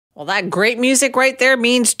Well, that great music right there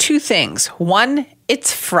means two things. One,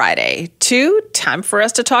 it's Friday. Two, time for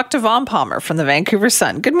us to talk to Vaughn Palmer from the Vancouver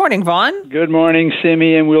Sun. Good morning, Vaughn. Good morning,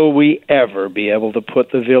 Simi. And will we ever be able to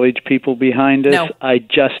put the Village People behind us? No. I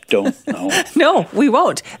just don't know. No, we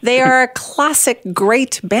won't. They are a classic,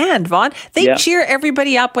 great band, Vaughn. They cheer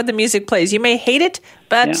everybody up when the music plays. You may hate it,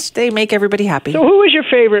 but they make everybody happy. So who was your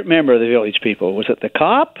favorite member of the Village People? Was it the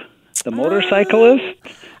cop? The motorcyclist?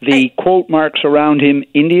 The quote marks around him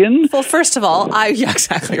Indian? Well, first of all, yeah,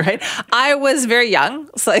 exactly right. I was very young,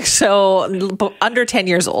 so under 10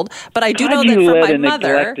 years old. But I do know that for my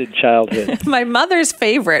mother, neglected childhood. My mother's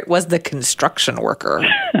favorite was the construction worker.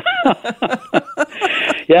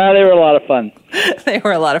 Yeah, they were a lot of fun. They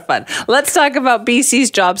were a lot of fun. Let's talk about BC's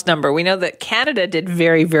jobs number. We know that Canada did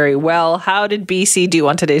very, very well. How did BC do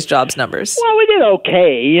on today's jobs numbers? Well, we did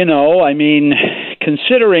okay, I mean,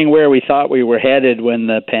 considering where we thought we were headed when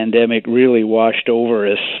the pandemic really washed over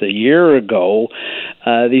us a year ago,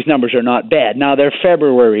 these numbers are not bad. Now they're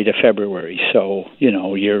February to February, so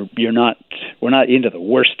we're not into the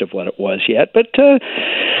worst of what it was yet. But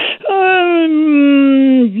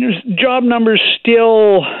job numbers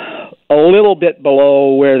still a little bit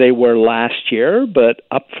below where they were last year, but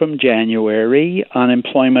up from January.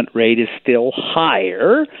 Unemployment rate is still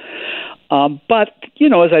higher. But,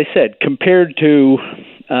 as I said, compared to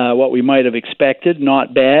what we might have expected,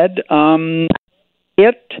 not bad.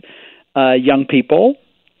 Young people,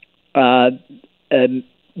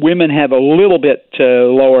 women have a little bit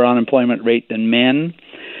lower unemployment rate than men.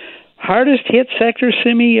 Hardest hit sector,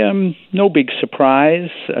 Simi, no big surprise.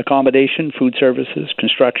 Accommodation, food services,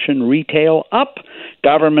 construction, retail, up.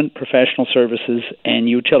 Government, professional services, and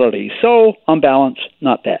utilities. So, on balance,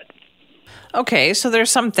 not bad. Okay, so there's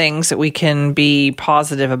some things that we can be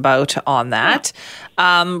positive about on that.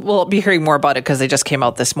 We'll be hearing more about it because they just came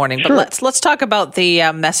out this morning. Sure. But let's talk about the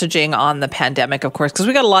messaging on the pandemic, of course, because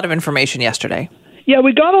we got a lot of information yesterday. Yeah,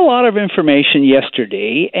 we got a lot of information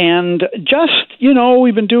yesterday, and just,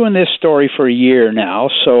 we've been doing this story for a year now,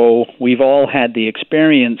 so we've all had the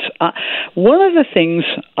experience. One of the things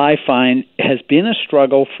I find has been a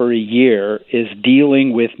struggle for a year is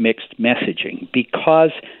dealing with mixed messaging,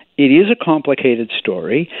 because it is a complicated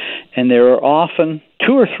story, and there are often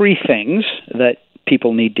two or three things that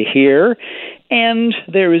people need to hear, and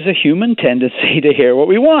there is a human tendency to hear what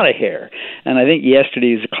we want to hear. And I think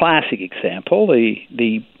yesterday is a classic example.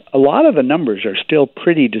 A lot of the numbers are still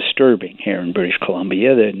pretty disturbing here in British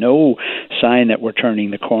Columbia. There's no sign that we're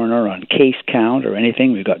turning the corner on case count or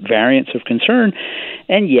anything. We've got variants of concern,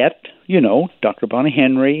 and yet, Dr. Bonnie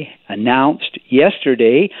Henry announced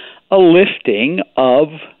yesterday a lifting of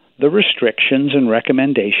the restrictions and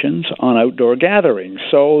recommendations on outdoor gatherings.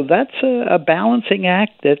 So that's a balancing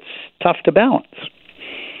act that's tough to balance.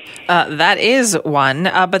 That is one,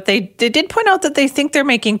 but they did point out that they think they're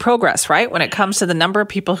making progress, right, when it comes to the number of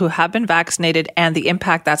people who have been vaccinated and the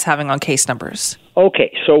impact that's having on case numbers.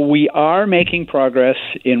 Okay, so we are making progress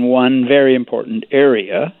in one very important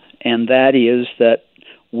area, and that is that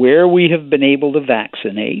where we have been able to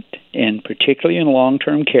vaccinate, and particularly in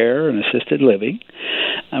long-term care and assisted living,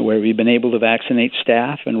 where we've been able to vaccinate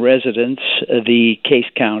staff and residents, the case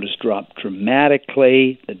count has dropped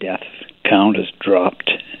dramatically, the death count has dropped,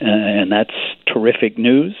 and that's terrific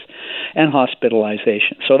news, and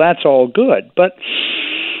hospitalization. So that's all good. But,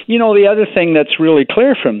 the other thing that's really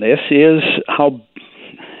clear from this is how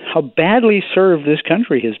badly served this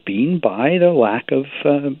country has been by the lack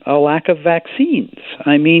of vaccines.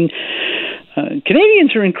 I mean,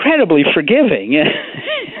 Canadians are incredibly forgiving,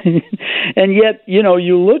 and yet,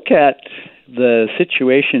 you look at the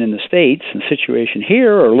situation in the States and the situation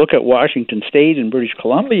here, or look at Washington State and British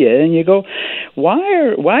Columbia, and you go, why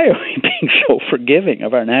are we being so forgiving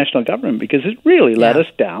of our national government? Because it really let us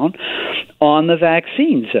down on the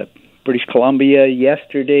vaccines. British Columbia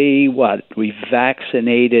yesterday, we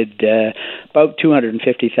vaccinated about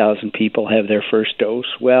 250,000 people have their first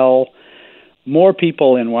dose. Well, more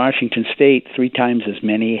people in Washington State, 3 times as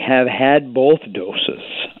many, have had both doses.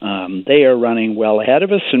 They are running well ahead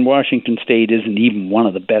of us, and Washington State isn't even one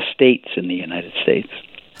of the best states in the United States.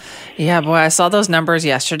 Yeah, boy, I saw those numbers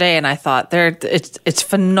yesterday, and I thought it's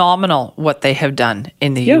phenomenal what they have done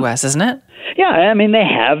in the U.S., isn't it? Yeah, I mean, they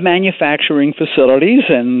have manufacturing facilities,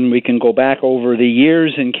 and we can go back over the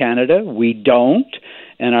years in Canada. We don't,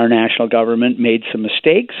 and our national government made some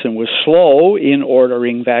mistakes and was slow in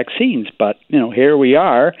ordering vaccines. But, here we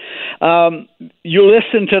are. You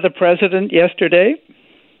listened to the president yesterday?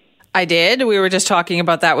 I did. We were just talking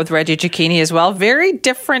about that with Reggie Cicchini as well. Very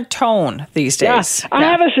different tone these days. Yeah. I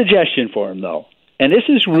have a suggestion for him, though. And this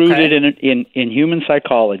is rooted in human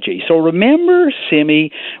psychology. So remember,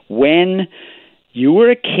 Simi, when you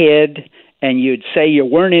were a kid and you'd say you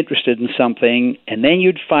weren't interested in something, and then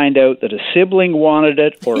you'd find out that a sibling wanted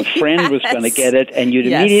it or a friend was going to get it, and you'd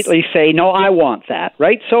immediately say, no, I want that,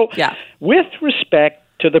 right? So with respect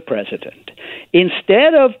to the president,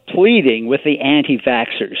 instead of pleading with the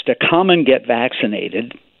anti-vaxxers to come and get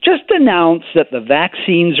vaccinated, just announce that the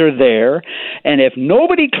vaccines are there, and if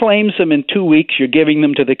nobody claims them in 2 weeks, you're giving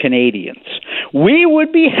them to the Canadians. We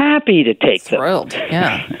would be happy to take them. Thrilled,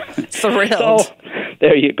 yeah. Thrilled. So,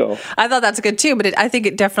 there you go. I thought that's good too, but I think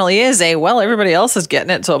it definitely is everybody else is getting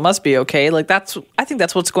it, so it must be okay. Like I think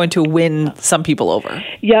that's what's going to win some people over.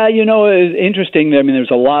 Yeah, it's interesting. I mean, there's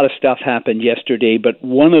a lot of stuff happened yesterday, but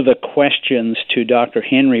one of the questions to Dr.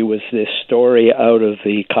 Henry was this story out of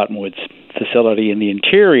the Cottonwoods facility in the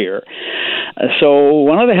interior. So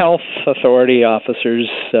one of the health authority officers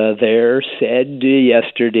there said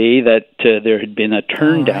yesterday that there had been a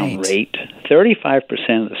turn-down rate.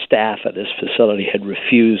 35% of the staff at this facility had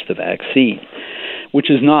refused the vaccine, which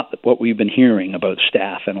is not what we've been hearing about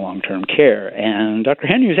staff in long-term care. And Dr.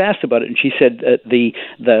 Henry was asked about it, and she said the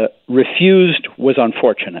refused was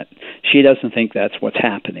unfortunate. She doesn't think that's what's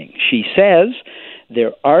happening. She says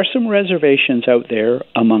there are some reservations out there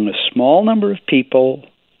among a small number of people,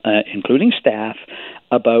 including staff,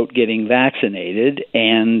 about getting vaccinated,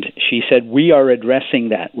 and she said, we are addressing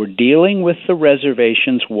that. We're dealing with the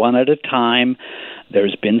reservations one at a time.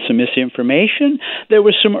 There's been some misinformation. There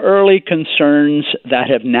were some early concerns that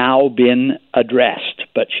have now been addressed.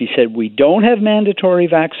 But she said, we don't have mandatory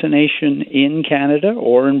vaccination in Canada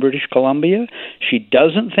or in British Columbia. She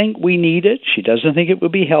doesn't think we need it. She doesn't think it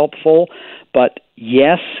would be helpful. But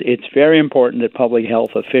yes, it's very important that public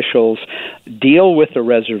health officials deal with the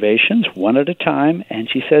reservations one at a time. And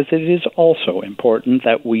she says that it is also important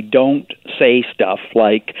that we don't say stuff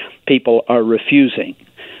like people are refusing.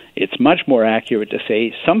 It's much more accurate to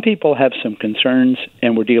say some people have some concerns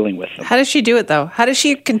and we're dealing with them. How does she do it, though? How does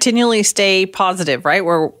she continually stay positive, right?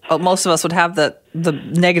 Where most of us would have the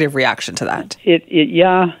negative reaction to that. It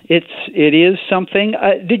is something.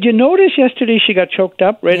 Did you notice yesterday she got choked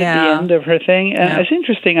up right at the end of her thing? And it's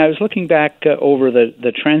interesting. I was looking back over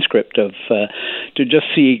the transcript of to just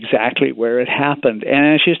see exactly where it happened.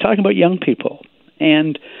 And she was talking about young people.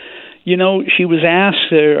 And she was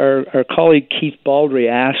asked, our colleague Keith Baldry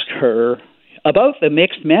asked her about the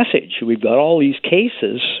mixed message. We've got all these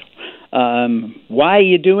cases. Why are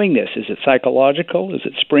you doing this? Is it psychological? Is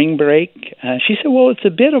it spring break? She said, well, it's a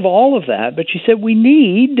bit of all of that. But she said, we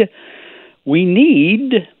need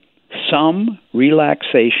some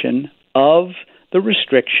relaxation of the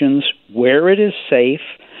restrictions where it is safe.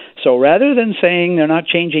 So rather than saying they're not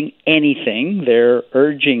changing anything, they're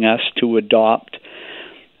urging us to adopt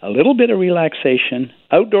a little bit of relaxation,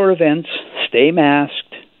 outdoor events, stay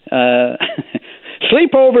masked.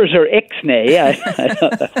 Sleepovers are ixnay.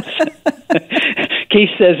 Keith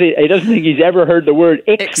says he doesn't think he's ever heard the word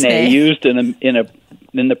ixnay used in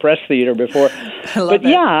the press theater before. But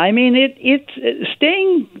I mean, it's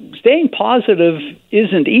staying positive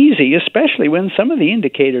isn't easy, especially when some of the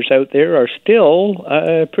indicators out there are still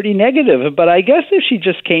pretty negative. But I guess if she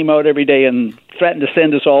just came out every day and threatened to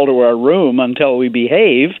send us all to our room until we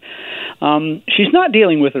behave, she's not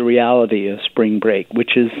dealing with the reality of spring break,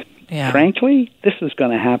 which is, frankly, this is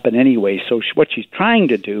going to happen anyway. So what she's trying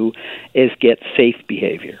to do is get safe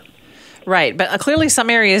behavior. Right, but clearly some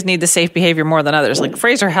areas need the safe behavior more than others. Like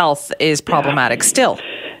Fraser Health is problematic still.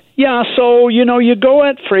 Yeah, so, you go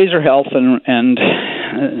at Fraser Health and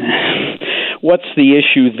what's the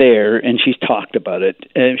issue there? And she's talked about it.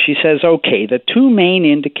 She says, okay, the two main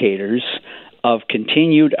indicators of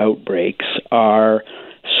continued outbreaks are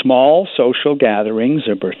small social gatherings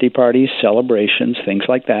or birthday parties, celebrations, things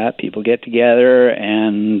like that. People get together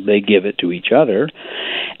and they give it to each other.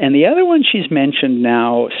 And the other one she's mentioned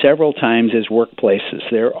now several times is workplaces.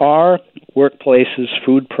 There are workplaces,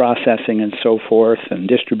 food processing and so forth, and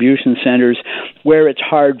distribution centers where it's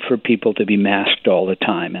hard for people to be masked all the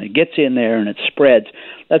time. And it gets in there and it spreads.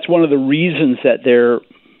 That's one of the reasons that they're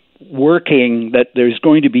working that there's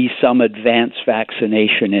going to be some advanced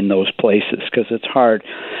vaccination in those places because it's hard.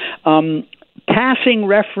 Passing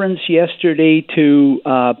reference yesterday to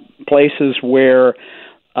places where,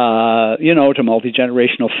 to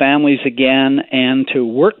multi-generational families again, and to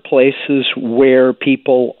workplaces where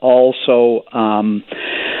people also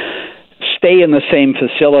stay in the same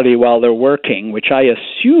facility while they're working, which I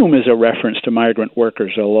assume is a reference to migrant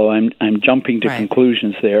workers, although I'm jumping to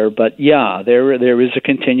conclusions there. But there is a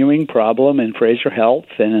continuing problem in Fraser Health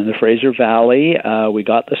and in the Fraser Valley. We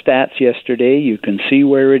got the stats yesterday. You can see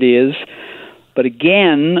where it is. But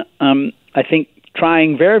again, I think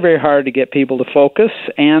trying very, very hard to get people to focus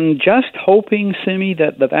and just hoping, Simi,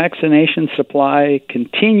 that the vaccination supply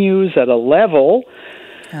continues at a level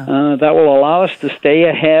that will allow us to stay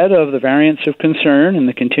ahead of the variants of concern and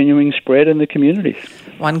the continuing spread in the communities.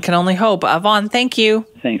 One can only hope. Vaughn, thank you.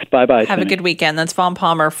 Thanks. Bye-bye. Have a good weekend. That's Vaughn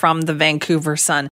Palmer from the Vancouver Sun.